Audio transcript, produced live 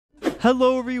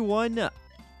Hello, everyone.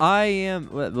 I am...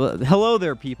 hello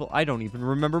there, people. I don't even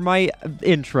remember my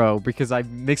intro because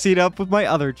I'm mixing it up with my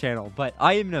other channel. But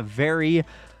I am in a very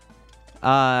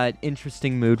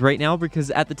interesting mood right now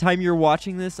because at the time you're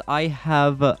watching this, I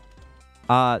have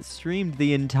streamed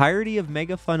the entirety of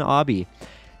Mega Fun Obby.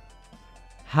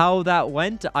 How that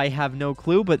went, I have no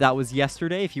clue, but that was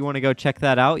yesterday. If you want to go check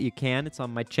that out, you can. It's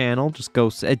on my channel. Just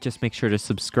make sure to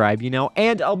subscribe,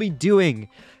 And I'll be doing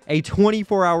a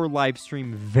 24-hour live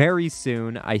stream very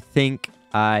soon. I think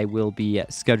I will be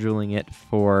scheduling it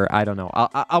for, I don't know.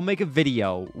 I'll make a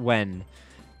video when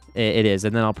it is,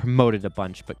 and then I'll promote it a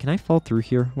bunch. But can I fall through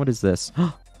here? What is this?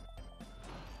 Oh,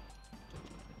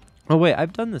 wait,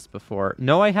 I've done this before.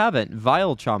 No, I haven't.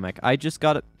 Vile Chomik. I just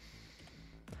got it.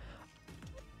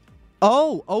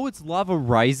 Oh, it's lava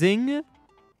rising?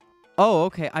 Oh,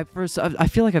 okay. I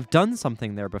feel like I've done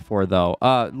something there before, though.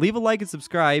 Leave a like and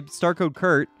subscribe. Star code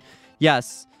Kurt.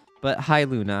 Yes. But hi,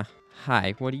 Luna.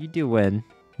 Hi. What are you doing?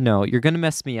 No, you're gonna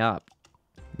mess me up.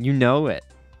 You know it.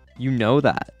 You know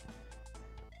that.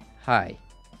 Hi.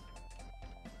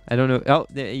 I don't know. Oh,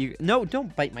 there you... No,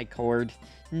 don't bite my cord.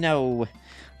 No.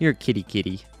 You're a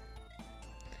kitty.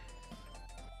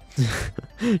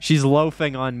 She's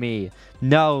loafing on me.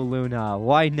 No, Luna.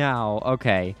 Why now?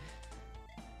 Okay.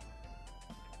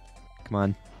 Come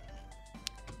on.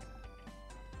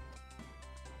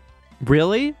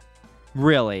 Really?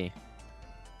 Really?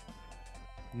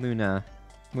 Luna,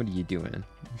 what are you doing?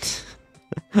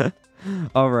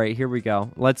 All right, here we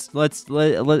go. Let's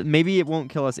maybe it won't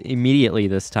kill us immediately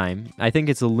this time. I think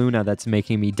it's a Luna that's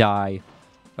making me die.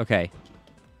 Okay.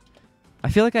 I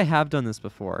feel like I have done this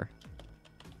before.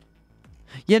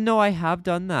 Yeah, no, I have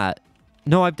done that.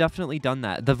 No, I've definitely done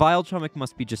that. The Vile Chomik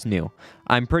must be just new.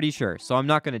 I'm pretty sure. So I'm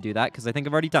not going to do that because I think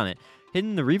I've already done it.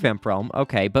 Hidden the revamp realm.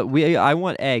 Okay, but I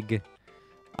want egg.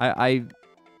 What are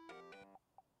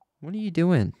you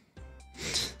doing?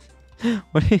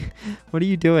 What are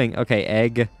you doing? Okay,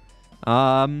 egg.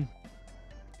 Chomogus.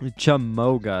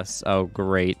 Oh,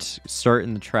 great. Start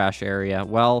in the trash area.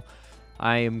 Well,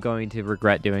 I am going to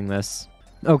regret doing this.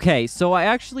 Okay, so I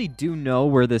actually do know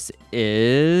where this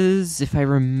is, if I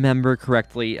remember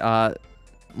correctly.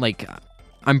 Like,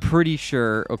 I'm pretty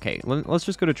sure... Okay, let's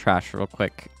just go to trash real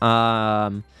quick.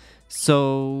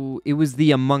 So, it was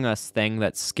the Among Us thing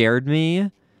that scared me.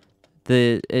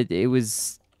 It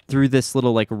was through this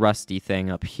little, like, rusty thing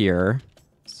up here.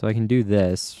 So I can do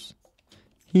this.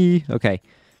 Okay.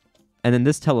 And then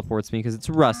this teleports me because it's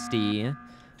rusty.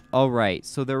 All right,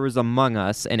 so there was Among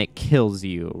Us, and it kills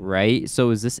you, right? So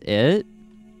is this it?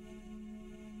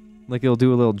 Like, it'll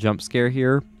do a little jump scare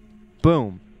here.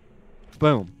 Boom.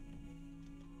 Boom.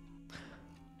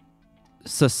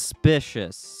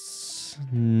 Suspicious.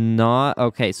 Not...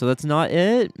 Okay, so that's not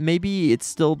it? Maybe it's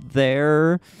still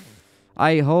there.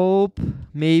 I hope.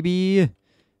 Maybe.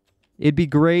 It'd be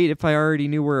great if I already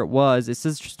knew where it was. It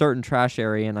says start in trash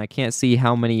area, and I can't see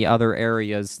how many other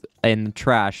areas in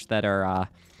trash that are...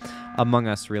 Among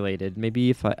Us related. Maybe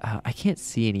if I can't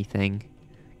see anything.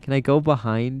 Can I go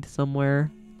behind somewhere?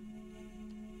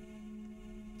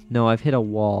 No, I've hit a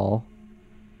wall.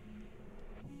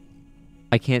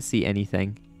 I can't see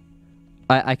anything.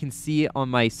 I can see it on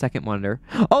my second monitor.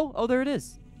 Oh, there it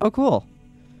is. Oh, cool.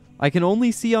 I can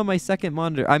only see on my second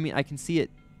monitor. I mean, I can see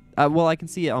it. Well, I can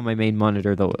see it on my main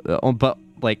monitor though. But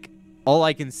like, all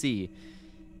I can see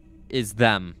is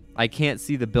them. I can't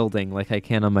see the building like I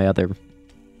can on my other.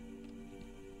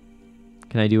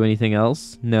 Can I do anything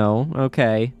else? No.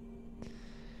 Okay.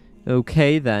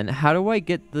 Okay, then. How do I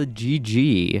get the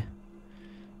GG?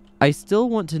 I still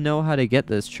want to know how to get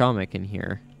this Chomik in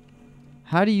here.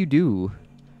 How do you do?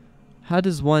 How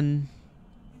does one...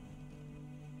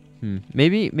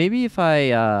 Maybe if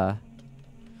I,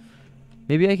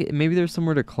 Maybe there's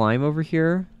somewhere to climb over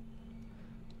here?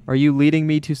 Are you leading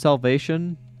me to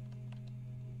salvation?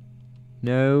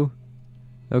 No.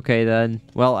 Okay, then.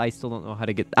 Well, I still don't know how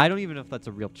to get... I don't even know if that's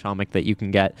a real Chomik that you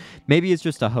can get. Maybe it's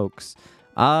just a hoax.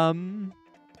 Chomik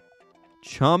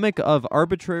of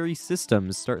arbitrary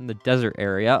systems. Start in the desert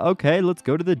area. Okay, let's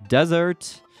go to the desert.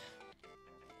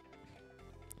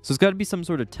 So it's got to be some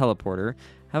sort of teleporter.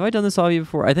 Have I done this already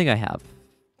before? I think I have.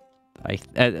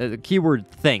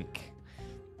 Keyword think.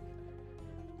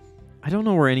 I don't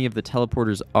know where any of the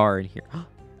teleporters are in here.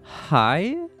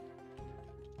 Hi?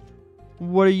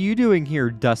 What are you doing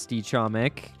here, Dusty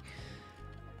Chomik?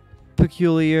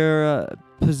 Peculiar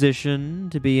position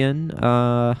to be in.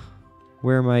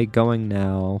 Where am I going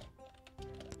now?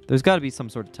 There's got to be some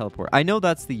sort of teleport. I know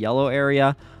that's the yellow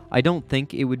area. I don't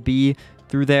think it would be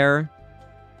through there.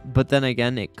 But then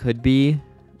again, it could be.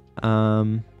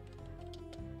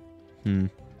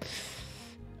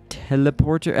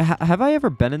 teleporter. Have I ever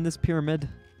been in this pyramid?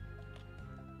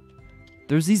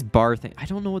 There's these bar things. I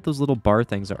don't know what those little bar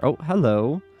things are. Oh,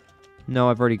 hello. No,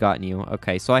 I've already gotten you.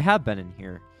 Okay, so I have been in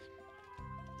here.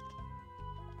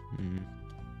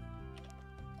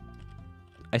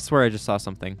 I swear I just saw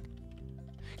something.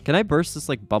 Can I burst this,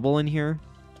 like, bubble in here?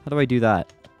 How do I do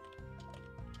that?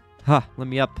 Ha, let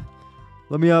me up.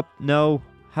 Let me up. No.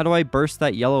 How do I burst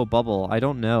that yellow bubble? I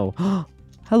don't know.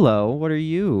 Hello, what are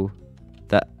you?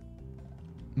 That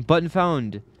button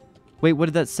found. Wait, what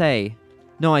did that say?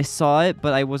 No, I saw it,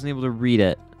 but I wasn't able to read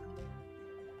it.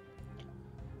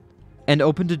 And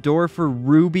opened a door for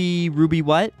Ruby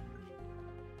what?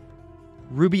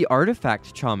 Ruby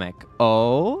artifact Chomik.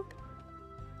 Oh?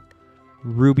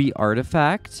 Ruby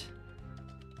artifact?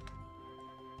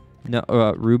 No,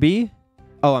 Ruby?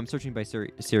 Oh, I'm searching by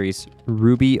series.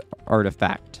 Ruby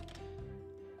artifact.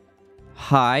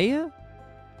 Hi?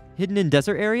 Hidden in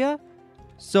desert area?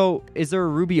 So, is there a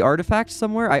ruby artifact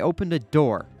somewhere? I opened a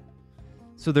door.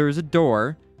 So there is a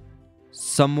door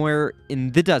somewhere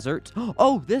in the desert.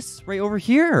 Oh, this right over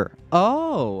here.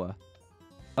 Oh.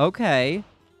 Okay.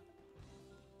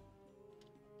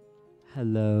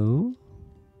 Hello?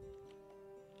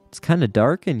 It's kind of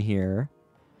dark in here.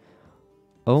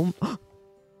 Oh.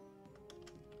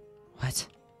 What?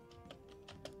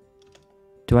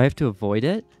 Do I have to avoid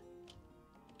it?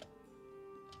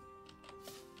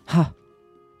 Huh.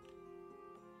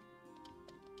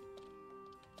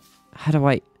 How do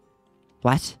I...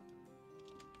 What?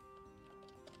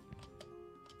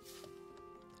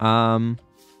 Am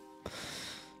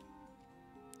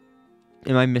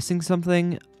I missing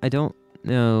something? I don't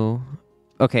know.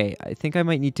 Okay, I think I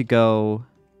might need to go...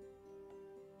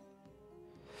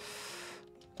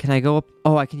 Can I go up?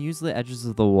 Oh, I can use the edges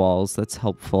of the walls. That's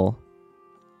helpful.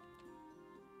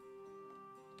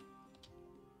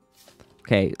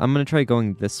 Okay, I'm gonna try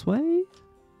going this way.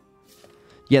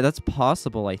 Yeah, that's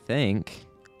possible, I think.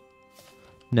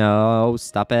 No,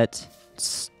 stop it.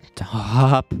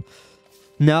 Stop.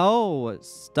 No,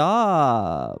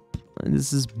 stop.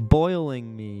 This is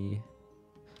boiling me.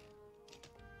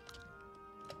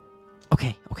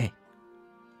 Okay, okay.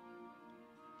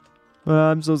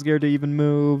 I'm so scared to even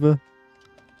move.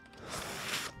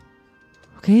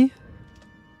 Okay.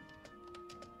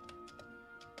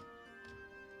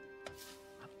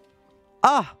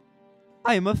 Ah!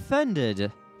 I am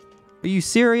offended. Are you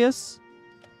serious?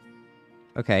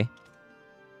 Okay.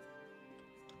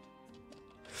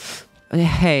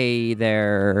 Hey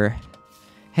there.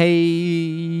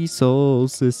 Hey, soul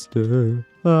sister.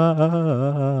 Ah.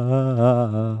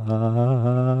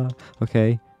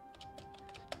 Okay.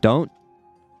 Don't.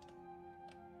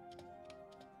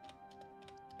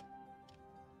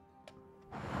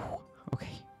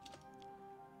 Okay.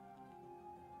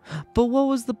 But what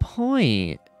was the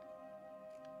point?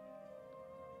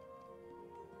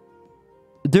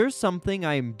 There's something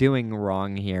I'm doing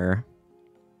wrong here.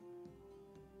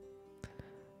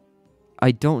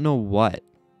 I don't know what,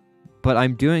 but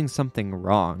I'm doing something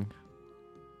wrong.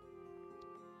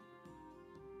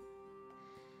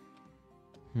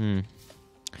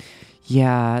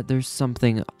 Yeah, there's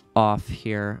something off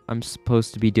here. I'm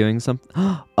supposed to be doing something.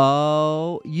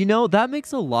 Oh, you know, that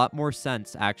makes a lot more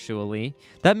sense, actually.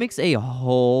 That makes a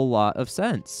whole lot of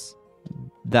sense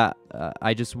that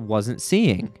I just wasn't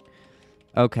seeing.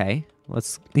 Okay,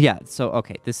 yeah, so,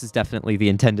 okay, this is definitely the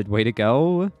intended way to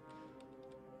go.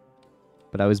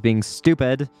 But I was being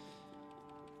stupid.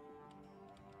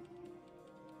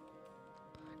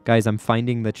 Guys, I'm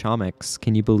finding the Chomiks.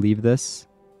 Can you believe this?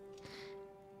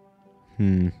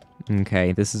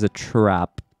 Okay, this is a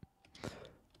trap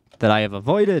that I have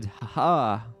avoided.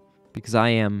 Haha. Because I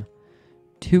am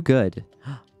too good.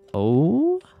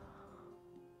 Oh?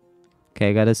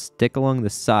 Okay, I gotta stick along the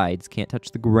sides. Can't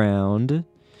touch the ground.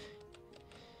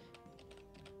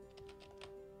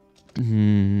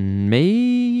 Maybe...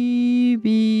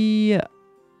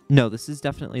 No, this is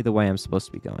definitely the way I'm supposed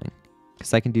to be going.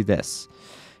 Because I can do this.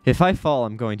 If I fall,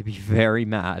 I'm going to be very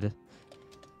mad.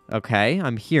 Okay,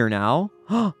 I'm here now.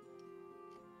 I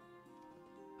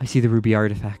see the ruby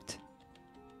artifact.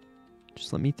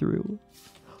 Just let me through.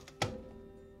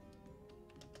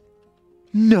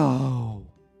 No!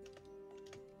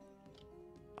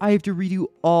 I have to redo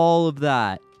all of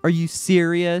that. Are you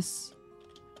serious?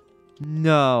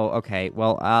 No. Okay,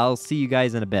 well, I'll see you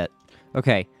guys in a bit.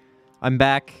 Okay, I'm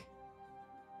back.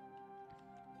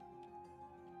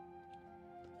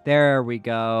 There we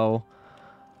go.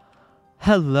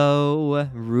 Hello,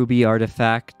 ruby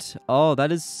artifact. Oh,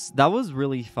 that was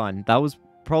really fun. That was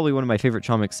probably one of my favorite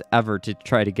Chomiks ever to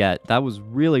try to get. That was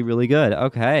really, really good.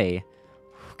 Okay.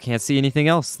 can't see anything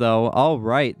else, though. All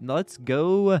right, let's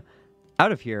go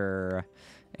out of here.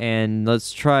 And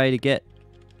let's try to get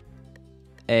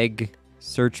egg.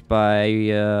 Search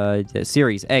by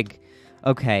series. Egg.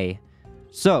 Okay.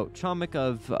 So, Chomik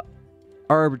of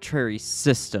arbitrary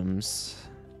systems.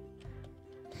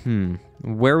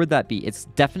 Where would that be? It's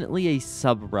definitely a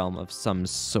sub-realm of some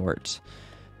sort.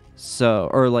 So,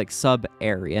 or like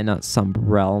sub-area, not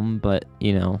sub-realm, but,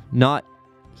 you know, not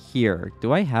here.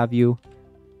 Do I have you?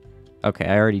 Okay,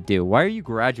 I already do. Why are you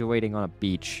graduating on a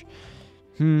beach?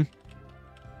 Wait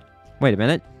a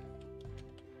minute.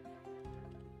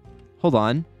 Hold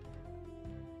on.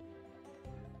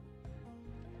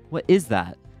 What is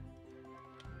that?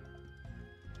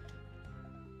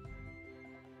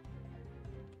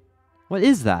 What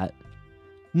is that?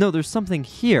 No, there's something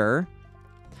here.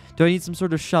 Do I need some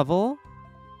sort of shovel?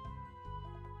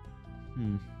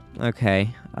 Okay.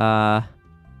 Well,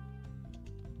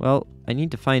 I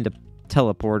need to find a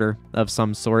teleporter of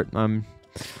some sort. I'm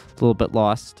a little bit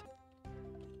lost.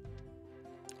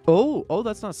 Oh,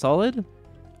 that's not solid.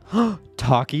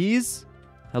 Talkies?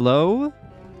 Hello?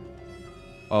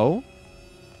 Oh,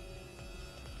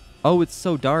 it's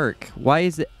so dark. Why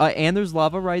is it? And there's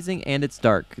lava rising and it's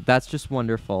dark. That's just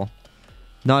wonderful.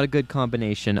 Not a good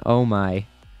combination. Oh my.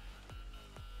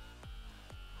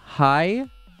 Hi?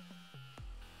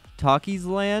 Talkies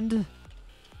land?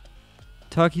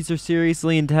 Talkies are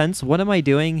seriously intense. What am I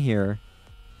doing here?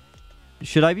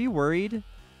 Should I be worried?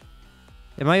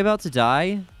 Am I about to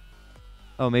die?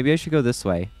 Oh, maybe I should go this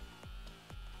way.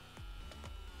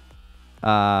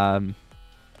 Hi?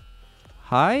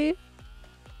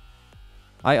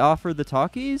 I offered the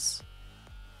talkies?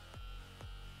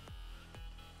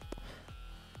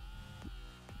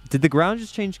 Did the ground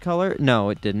just change color? No,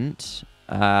 it didn't.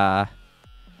 I'm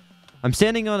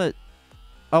standing on a...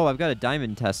 Oh, I've got a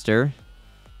diamond tester.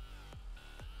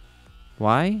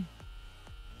 Why?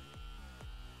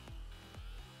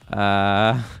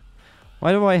 Why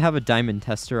do I have a diamond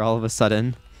tester all of a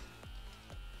sudden?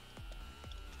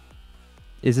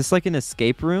 Is this like an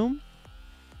escape room?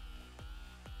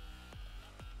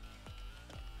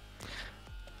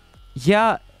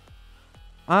 Yeah.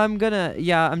 I'm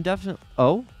definitely...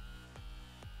 Oh?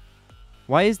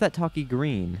 Why is that talkie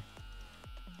green?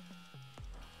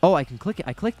 Oh, I can click it.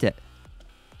 I clicked it.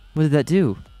 What did that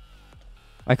do?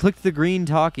 I clicked the green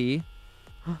talkie.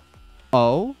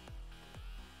 Oh?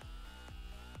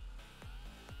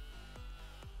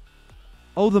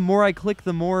 Oh, the more I click,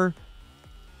 the more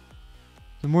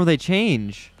they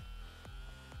change.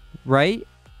 Right?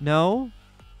 No?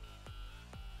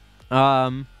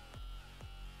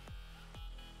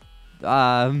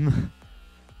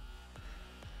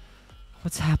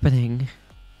 What's happening?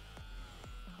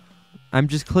 I'm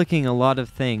just clicking a lot of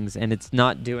things and it's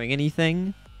not doing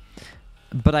anything.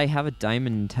 But I have a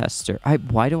diamond tester.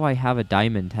 Why do I have a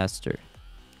diamond tester?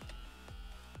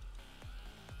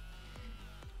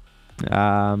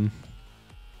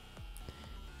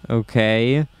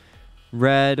 Okay.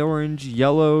 Red, orange,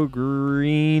 yellow,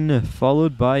 green,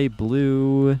 followed by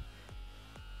blue,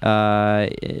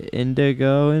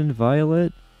 indigo, and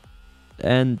violet,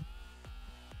 and...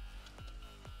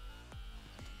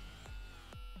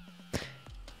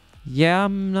 Yeah,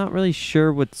 I'm not really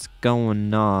sure what's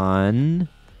going on.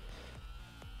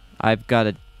 I've got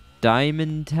a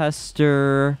diamond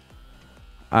tester.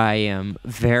 I am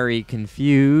very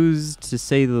confused, to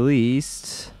say the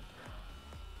least.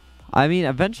 I mean,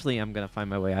 eventually I'm going to find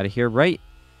my way out of here, right?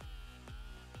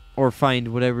 Or find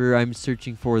whatever I'm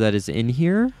searching for that is in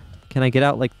here. Can I get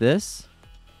out like this?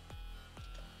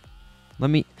 Let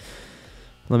me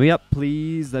up,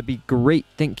 please. That'd be great.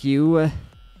 Thank you.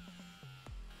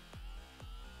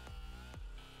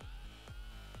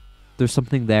 There's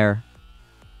something there.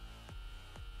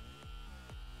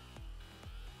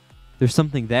 There's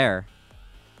something there.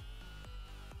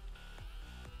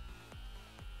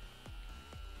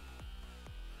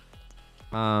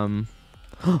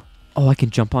 Oh, I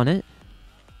can jump on it?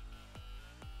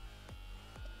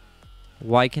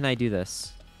 Why can I do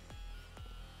this?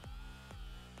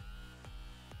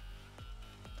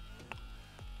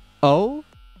 Oh?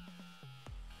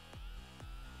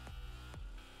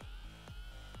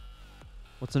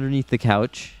 What's underneath the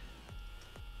couch?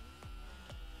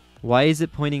 Why is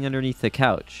it pointing underneath the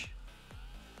couch?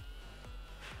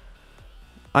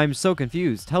 I'm so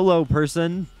confused. Hello,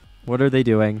 person. What are they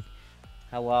doing?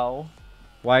 Hello?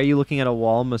 Why are you looking at a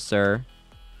wall, monsieur?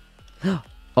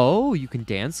 Oh, you can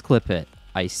dance clip it.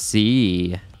 I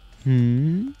see.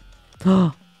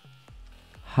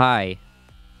 Hi.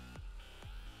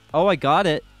 Oh, I got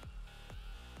it.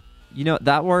 You know,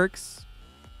 that works.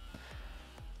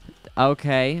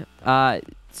 Okay.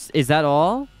 Is that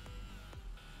all?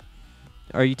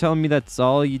 Are you telling me that's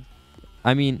all you...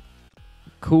 I mean,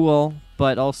 cool,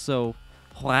 but also...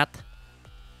 What?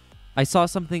 I saw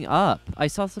something up. I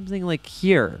saw something, like,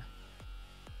 here.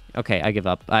 Okay, I give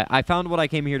up. I found what I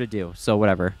came here to do, so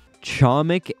whatever.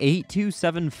 Chomik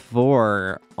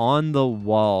 8274 on the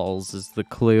walls is the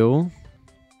clue.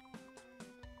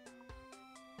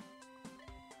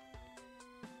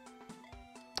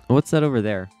 What's that over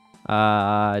there?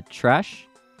 Trash?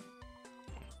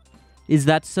 Is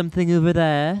that something over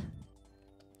there?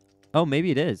 Oh,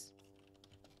 maybe it is.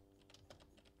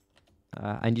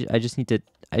 I just need to...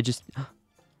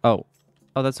 Oh.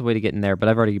 Oh, that's a way to get in there, but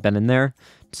I've already been in there.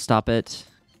 Stop it.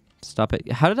 Stop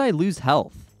it. How did I lose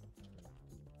health?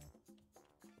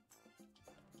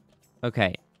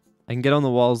 Okay. I can get on the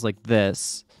walls like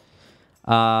this.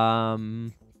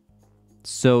 So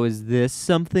is this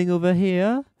something over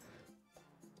here?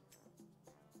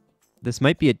 This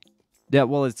might be a... Yeah,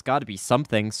 well, it's got to be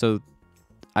something, so...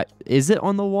 is it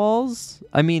on the walls?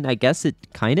 I mean, I guess it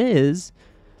kind of is.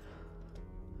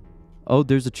 Oh,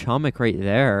 there's a Chomik right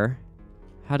there.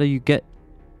 How do you get...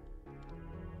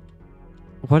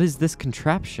 What is this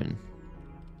contraption?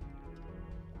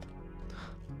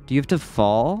 Do you have to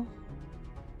fall?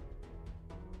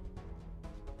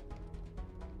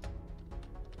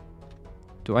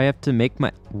 Do I have to make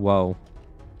my... Whoa.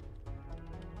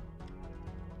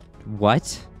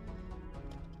 What?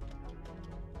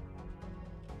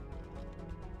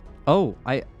 Oh,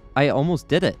 I almost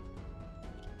did it.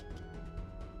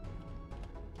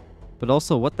 But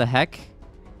also, what the heck?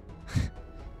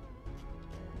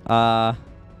 Am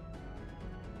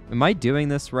I doing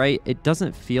this right? It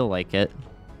doesn't feel like it.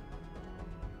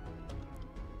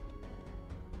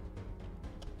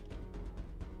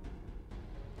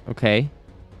 Okay.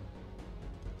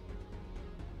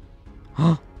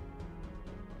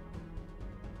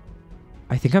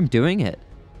 I think I'm doing it.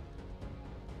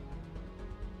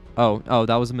 Oh,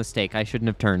 that was a mistake. I shouldn't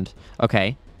have turned.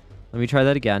 Okay. Let me try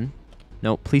that again.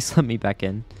 No, please let me back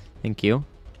in. Thank you.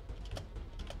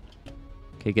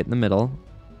 Okay, get in the middle.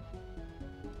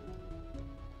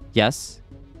 Yes.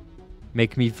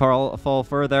 Make me fall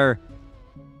further.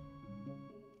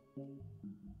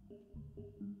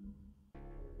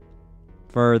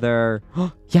 Further.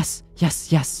 Yes,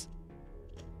 yes, yes.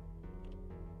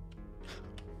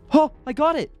 Oh, I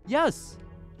got it. Yes.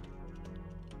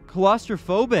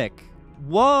 Claustrophobic.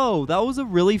 Whoa, that was a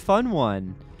really fun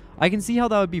one. I can see how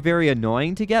that would be very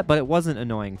annoying to get, but it wasn't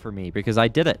annoying for me because I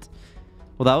did it.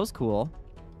 Well, that was cool.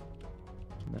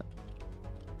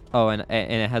 Oh, and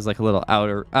it has like a little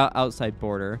outside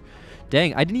border.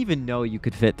 Dang, I didn't even know you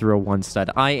could fit through a one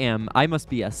stud. I must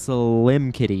be a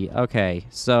slim kitty. Okay,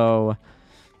 so,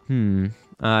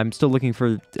 I'm still looking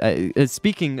for,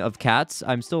 speaking of cats,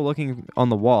 I'm still looking on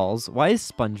the walls. Why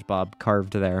is SpongeBob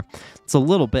carved there? It's a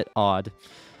little bit odd.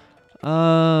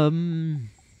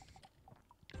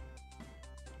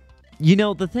 You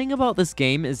know, the thing about this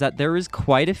game is that there is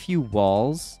quite a few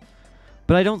walls,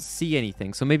 but I don't see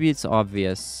anything, so maybe it's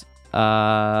obvious.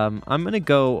 I'm gonna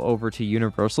go over to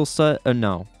Universal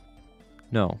no.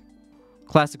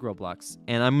 Classic Roblox.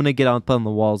 And I'm gonna get up on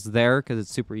the walls there, because it's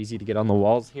super easy to get on the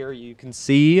walls here. You can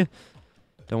see.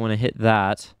 Don't want to hit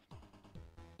that.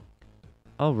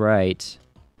 Alright.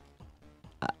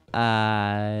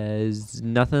 Is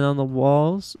nothing on the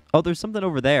walls? Oh, there's something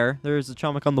over there. There's a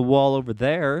Chomik on the wall over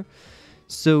there.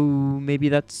 So maybe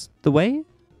that's the way?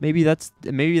 Maybe that's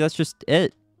just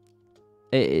it.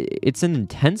 It's an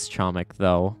intense Chomik,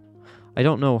 though. I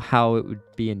don't know how it would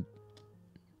be in...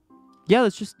 Yeah,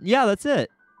 that's it.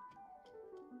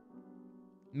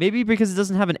 Maybe because it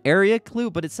doesn't have an area clue,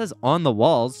 but it says on the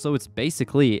walls, so it's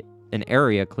basically an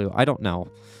area clue. I don't know.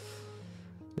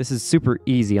 This is super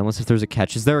easy, unless if there's a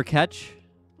catch. Is there a catch?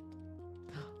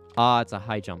 It's a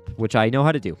high jump, which I know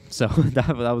how to do. So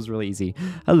that was really easy.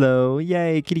 Hello.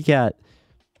 Yay, kitty cat.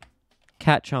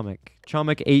 Cat Chomik.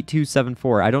 Chomik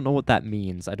 8274. I don't know what that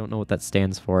means. I don't know what that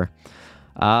stands for.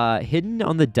 Hidden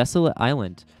on the desolate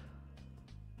island.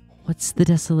 What's the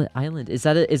desolate island? Is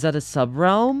that a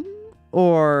sub-realm?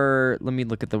 Or let me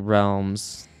look at the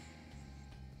realms.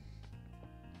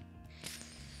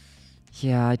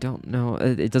 Yeah, I don't know.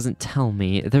 It doesn't tell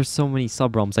me. There's so many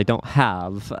sub-realms I don't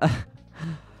have.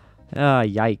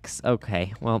 Yikes.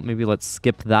 Okay, well, maybe let's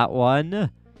skip that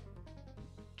one.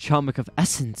 Chomik of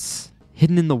Essence.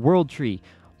 Hidden in the World Tree.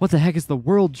 What the heck is the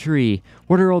World Tree?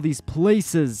 What are all these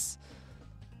places?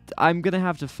 I'm gonna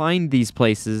have to find these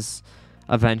places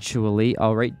eventually.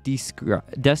 Alright,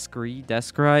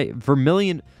 Descry,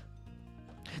 Vermilion.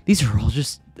 These are all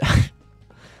just...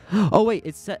 Oh wait,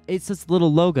 it's this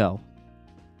little logo.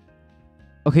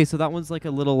 Okay, so that one's like a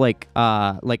little like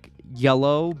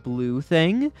yellow blue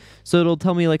thing. So it'll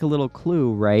tell me like a little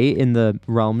clue, right, in the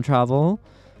realm travel.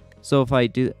 So if I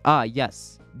do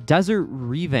yes, desert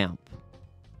revamp.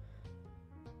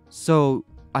 So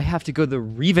I have to go to the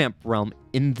revamp realm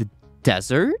in the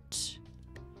desert?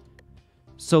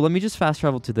 So let me just fast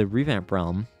travel to the revamp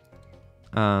realm.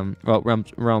 Well,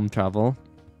 realm travel.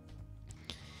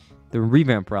 The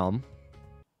revamp realm.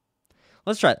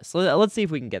 Let's try this. Let's see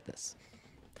if we can get this.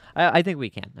 I think we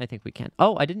can. I think we can.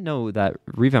 Oh, I didn't know that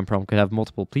revamp realm could have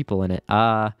multiple people in it.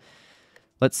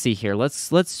 Let's see here.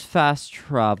 Let's fast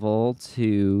travel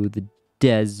to the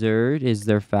desert. Is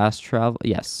there fast travel?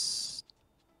 Yes.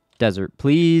 Desert,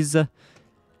 please.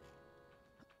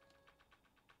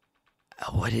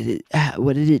 What did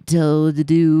it tell it to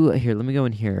do? Here, let me go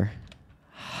in here.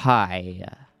 Hi.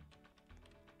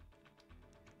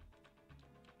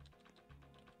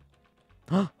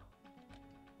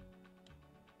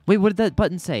 Wait, what did that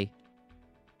button say?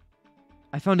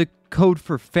 I found a code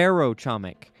for Pharaoh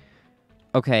Chomik.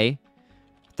 Okay.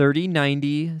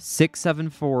 3090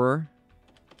 674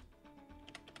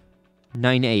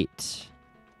 98.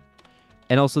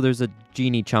 And also there's a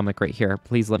genie Chomik right here.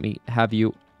 Please let me have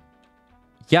you.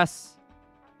 Yes.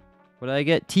 What did I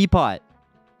get? Teapot.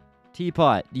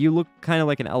 Teapot. You look kind of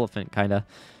like an elephant, kind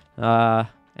of.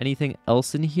 Anything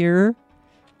else in here?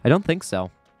 I don't think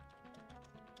so.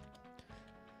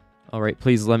 All right,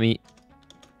 please let me...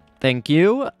 Thank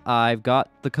you. I've got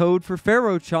the code for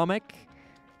Pharaoh Chomik.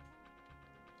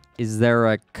 Is there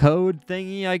a code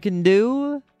thingy I can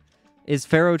do? Is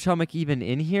Pharaoh Chomik even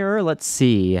in here? Let's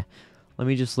see. Let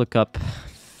me just look up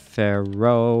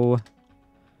Pharaoh.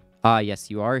 Yes,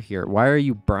 you are here. Why are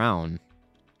you brown?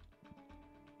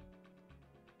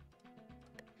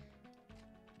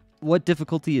 What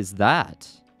difficulty is that?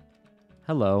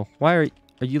 Hello. Why are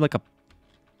you like a...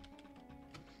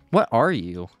 What are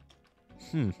you?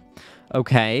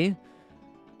 Okay.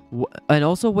 And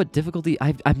also, what difficulty?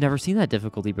 I've never seen that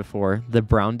difficulty before. The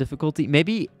brown difficulty.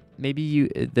 Maybe you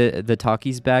the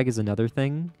talkies bag is another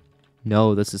thing.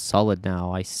 No, this is solid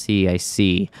now. I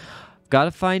see.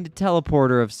 Gotta find a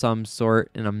teleporter of some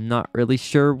sort, and I'm not really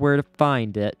sure where to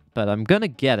find it, but I'm gonna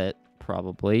get it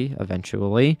probably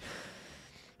eventually.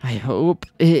 I hope.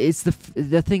 It's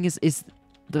the thing is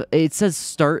it says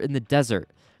start in the desert,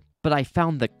 but I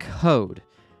found the code.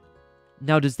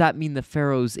 Now, does that mean the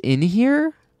Pharaoh's in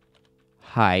here?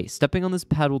 Hi. Stepping on this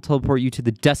pad will teleport you to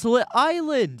the desolate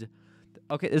island.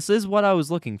 Okay, this is what I was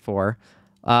looking for.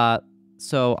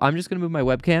 So I'm just gonna move my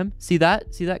webcam. See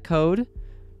that? See that code?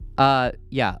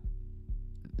 Yeah.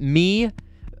 Me,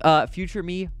 future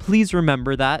me, please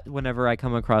remember that whenever I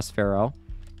come across Pharaoh.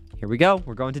 Here we go.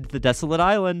 We're going to the desolate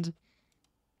island.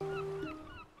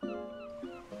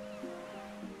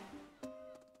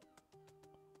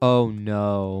 Oh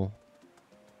no.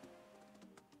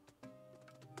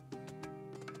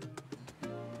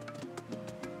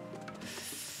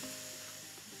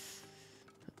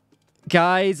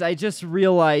 Guys, I just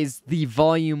realized the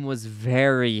volume was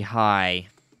very high.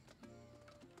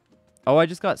 Oh, I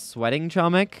just got sweating,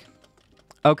 Chomik?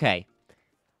 Okay.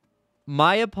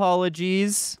 My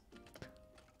apologies.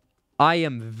 I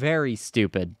am very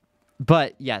stupid.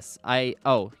 But yes,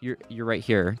 oh, you're right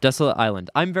here. Desolate Island.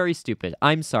 I'm very stupid.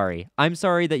 I'm sorry. I'm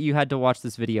sorry that you had to watch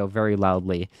this video very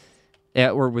loudly.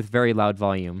 Or with very loud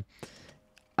volume.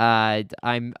 I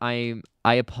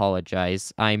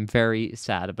apologize. I'm very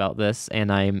sad about this,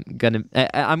 and I'm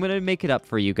gonna make it up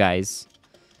for you guys.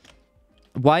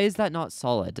 Why is that not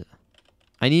solid?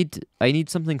 I need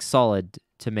something solid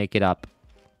to make it up.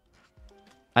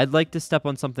 I'd like to step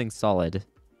on something solid.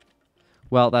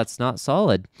 Well, that's not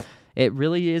solid. It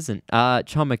really isn't.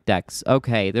 Chomik decks.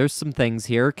 Okay, there's some things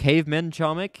here. Caveman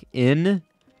Chomik in.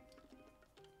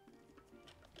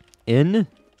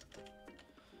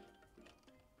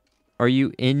 Are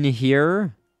you in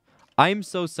here? I'm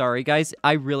so sorry, guys.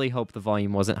 I really hope the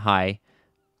volume wasn't high.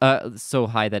 So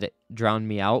high that it drowned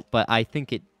me out, but I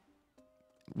think it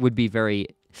would be very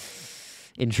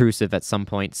intrusive at some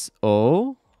points.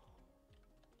 Oh?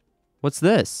 What's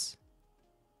this?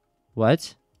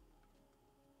 What?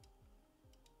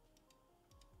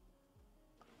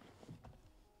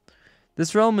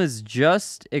 This realm is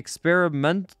just an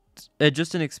experiment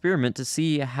to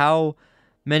see how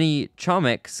many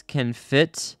Chomiks can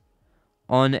fit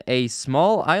on a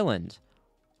small island.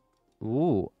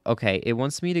 Ooh, okay. It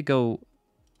wants me to go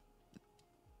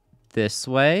this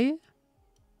way.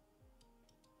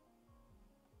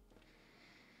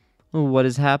 Ooh, what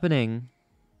is happening?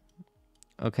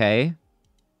 Okay.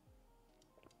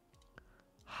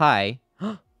 Hi.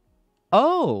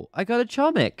 Oh, I got a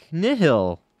Chomik.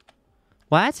 Nihil.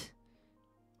 What?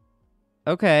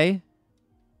 Okay.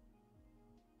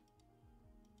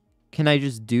 Can I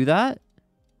just do that?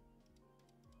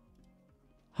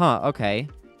 Huh, okay.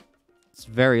 It's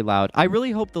very loud. I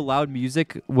really hope the loud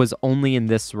music was only in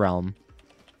this realm.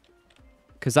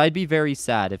 Cause I'd be very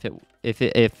sad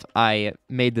if I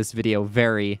made this video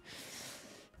very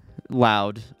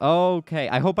loud. Okay.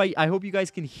 I hope you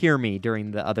guys can hear me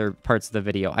during the other parts of the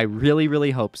video. I really,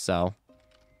 really hope so.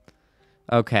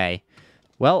 Okay.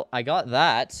 Well, I got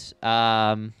that.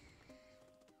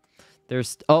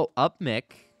 There's up Mick.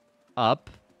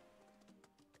 Up.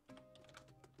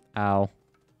 Ow.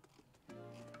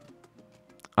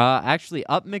 Actually,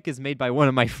 Up Mick is made by one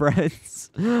of my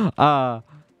friends.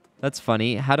 That's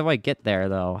funny. How do I get there,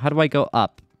 though? How do I go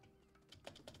up?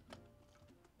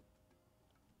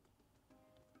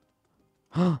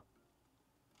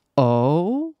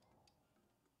 Oh?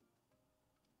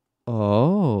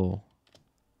 Oh.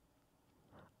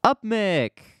 Up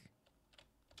Mick!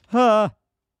 Huh.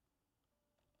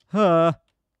 Huh.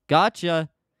 Gotcha.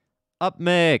 Up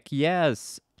Mick.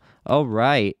 Yes. All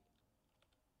right.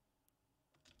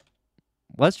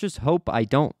 Let's just hope I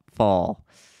don't fall.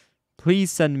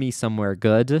 Please send me somewhere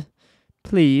good.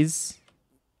 Please.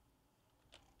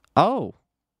 Oh.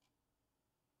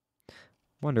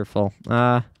 Wonderful.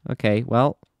 Okay.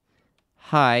 Well.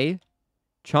 Hi.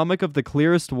 Chomik of the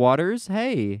clearest waters?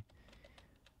 Hey.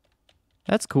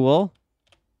 That's cool.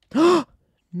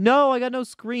 No, I got no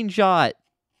screenshot.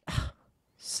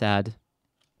 Sad.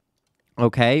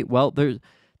 Okay, well, there's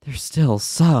still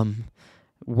some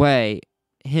way.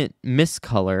 Hint,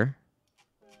 miscolor.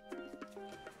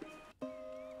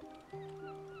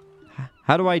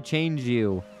 How do I change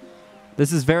you?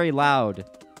 This is very loud.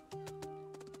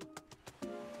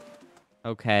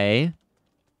 Okay.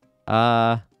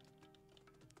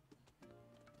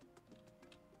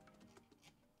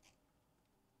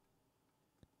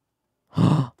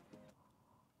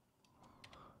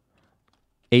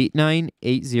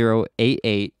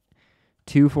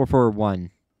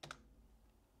 8980882441.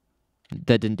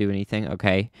 That didn't do anything.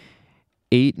 Okay.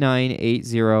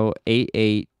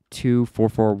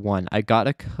 8980882441. I got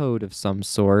a code of some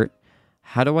sort.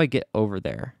 How do I get over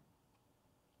there?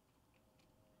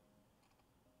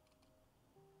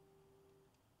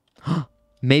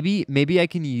 Maybe I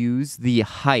can use the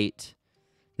height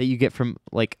that you get from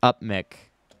like Up Mick.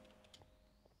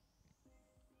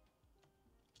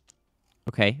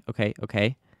 Okay.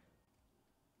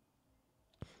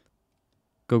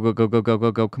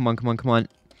 Go. Come on.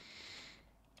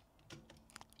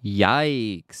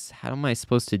 Yikes. How am I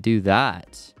supposed to do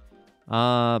that?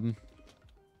 There's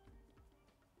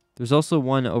also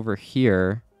one over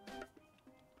here.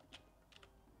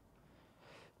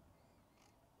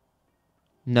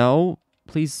 No,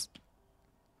 please.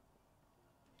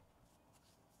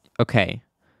 Okay.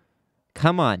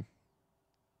 Come on.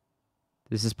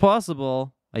 This is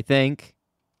possible, I think.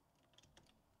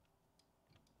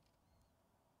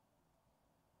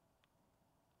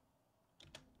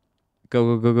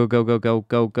 Go.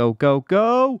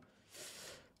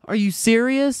 Are you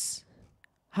serious?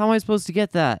 How am I supposed to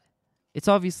get that? It's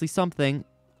obviously something.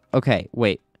 Okay,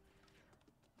 wait.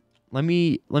 Let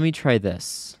me try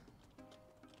this.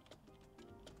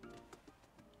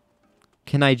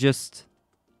 Can I just...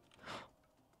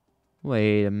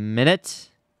 Wait a minute.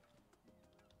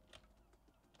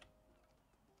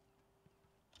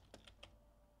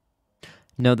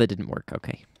 No, that didn't work.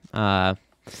 Okay.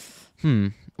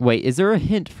 Wait, is there a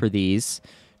hint for these?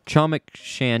 Chomik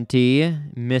Shanty,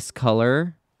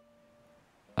 Miscolor,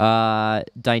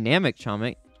 Dynamic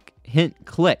Chomik, hint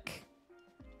click.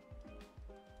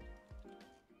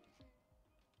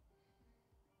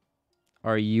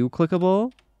 Are you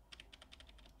clickable?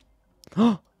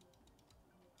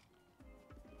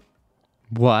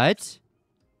 What?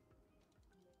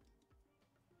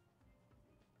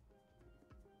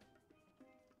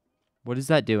 What is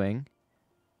that doing?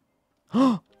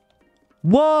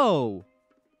 Whoa!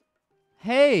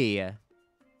 Hey!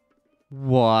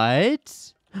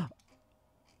 What?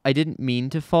 I didn't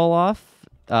mean to fall off.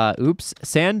 Oops.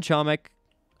 Sand Chomik.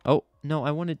 Oh, no,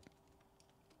 I wanted...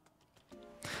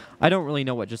 I don't really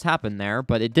know what just happened there,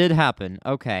 but it did happen.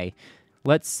 Okay.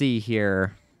 Let's see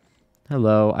here.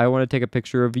 Hello. I want to take a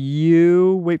picture of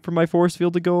you. Wait for my force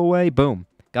field to go away. Boom.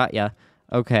 Got ya.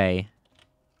 Okay.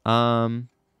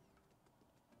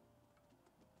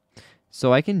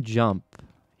 So I can jump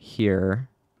here.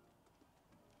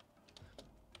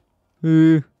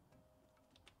 This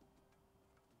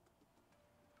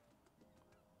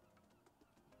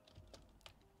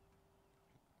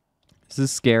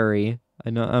is scary.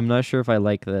 I'm not sure if I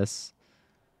like this.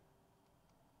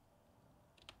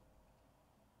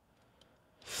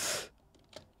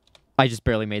 I just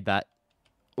barely made that.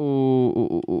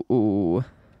 Ooh.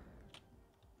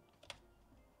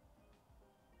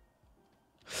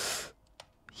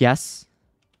 Yes.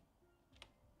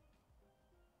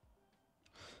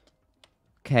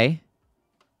 Okay.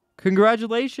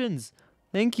 Congratulations.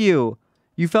 Thank you.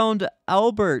 You found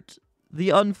Albert, the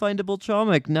unfindable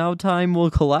Chomik. Now time will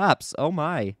collapse. Oh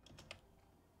my.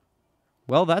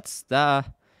 Well, that's,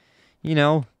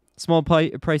 small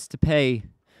price to pay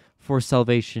for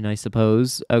salvation, I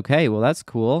suppose. Okay, well, that's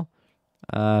cool.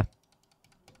 Can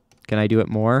I do it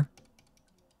more?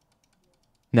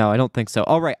 No, I don't think so.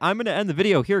 All right, I'm going to end the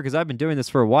video here because I've been doing this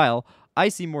for a while. I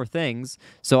see more things,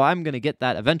 so I'm going to get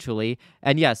that eventually.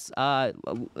 And yes,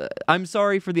 I'm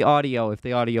sorry for the audio if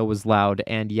the audio was loud.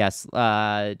 And yes,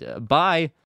 bye.